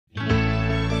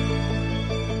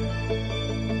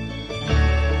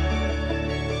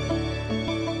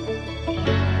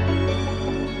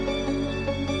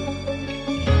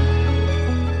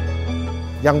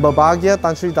Yang berbahagia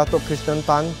Tan Sri Datuk Krishnan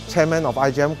Tan, Chairman of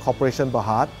IJM Corporation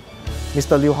Berhad,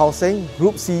 Mr. Liu Hao Seng,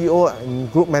 Group CEO and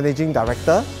Group Managing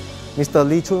Director, Mr.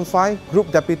 Lee Chun Fai,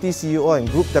 Group Deputy CEO and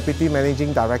Group Deputy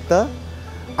Managing Director,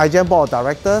 IJM Board of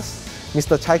Directors,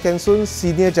 Mr. Chai Ken Soon,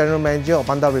 Senior General Manager of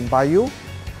Bandar Rimbayu,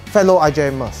 fellow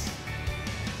IJMers.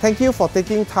 Thank you for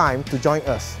taking time to join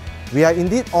us. We are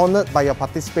indeed honoured by your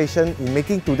participation in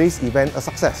making today's event a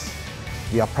success.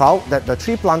 We are proud that the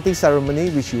tree planting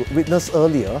ceremony which you witnessed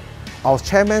earlier, our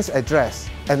chairman's address,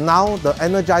 and now the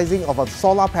energizing of our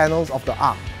solar panels of the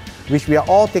Ark, which we are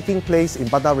all taking place in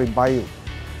Bandar Rimbayu,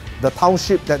 the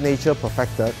township that nature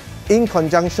perfected, in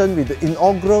conjunction with the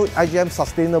inaugural IJM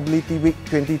Sustainability Week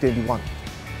 2021.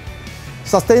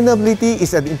 Sustainability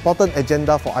is an important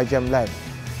agenda for IJM Land.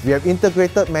 We have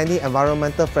integrated many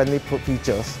environmental friendly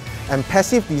features and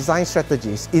passive design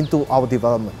strategies into our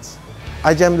developments.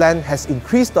 IJM Land has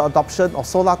increased the adoption of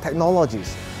solar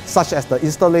technologies, such as the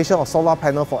installation of solar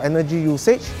panels for energy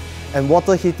usage and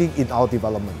water heating in our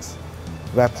developments.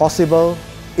 Where possible,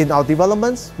 in our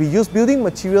developments, we use building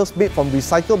materials made from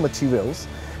recycled materials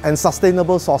and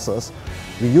sustainable sources.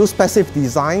 We use passive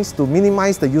designs to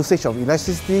minimize the usage of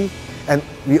electricity, and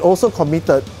we also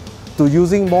committed to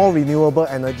using more renewable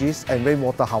energies and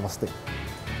rainwater harvesting.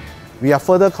 We are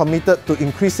further committed to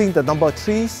increasing the number of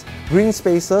trees, green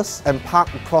spaces, and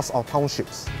parks across our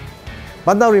townships.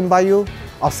 Bandar Rimbayu,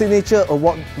 our signature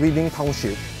award-winning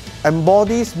township,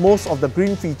 embodies most of the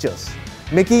green features,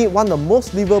 making it one of the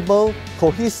most livable,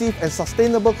 cohesive, and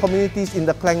sustainable communities in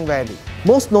the Klang Valley.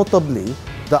 Most notably,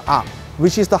 the Ark,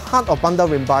 which is the heart of Bandar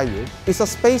Rimbayu, is a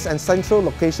space and central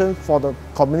location for the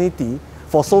community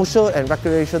for social and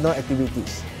recreational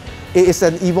activities. It is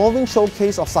an evolving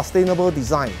showcase of sustainable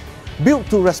design, built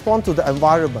to respond to the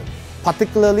environment,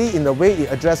 particularly in the way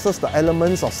it addresses the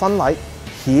elements of sunlight,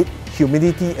 heat,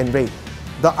 humidity, and rain.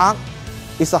 The Ark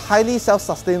is a highly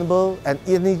self-sustainable and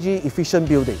energy-efficient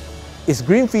building. Its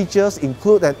green features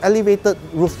include an elevated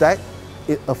roof deck,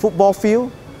 a football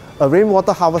field, a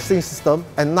rainwater harvesting system,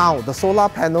 and now the solar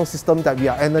panel system that we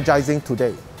are energizing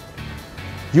today.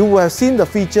 You will have seen the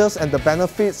features and the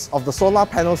benefits of the solar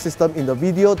panel system in the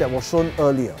video that was shown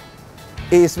earlier.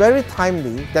 It is very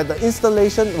timely that the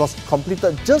installation was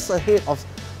completed just ahead of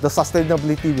the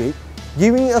Sustainability Week,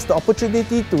 giving us the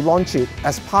opportunity to launch it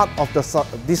as part of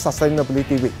this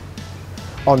Sustainability Week.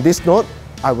 On this note,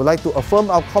 I would like to affirm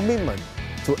our commitment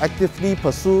to actively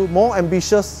pursue more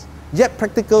ambitious yet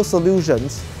practical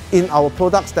solutions in our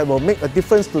products that will make a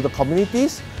difference to the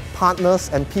communities, partners,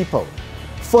 and people,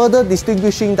 further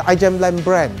distinguishing the IJM Land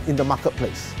brand in the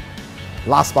marketplace.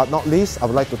 Last but not least, I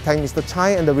would like to thank Mr.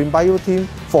 Chai and the Rimbayu team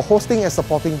for hosting and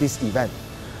supporting this event.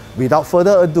 Without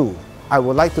further ado, I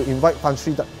would like to invite Tan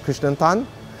Sri Krishnan Tan,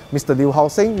 Mr. Liu Hao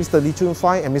Seng, Mr. Lee Chun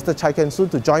Fai, and Mr. Chai Ken Soon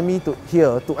to join me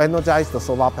here to energize the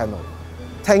solar panel.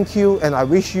 Thank you, and I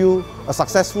wish you a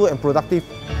successful and productive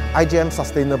IJM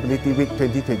Sustainability Week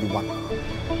 2021.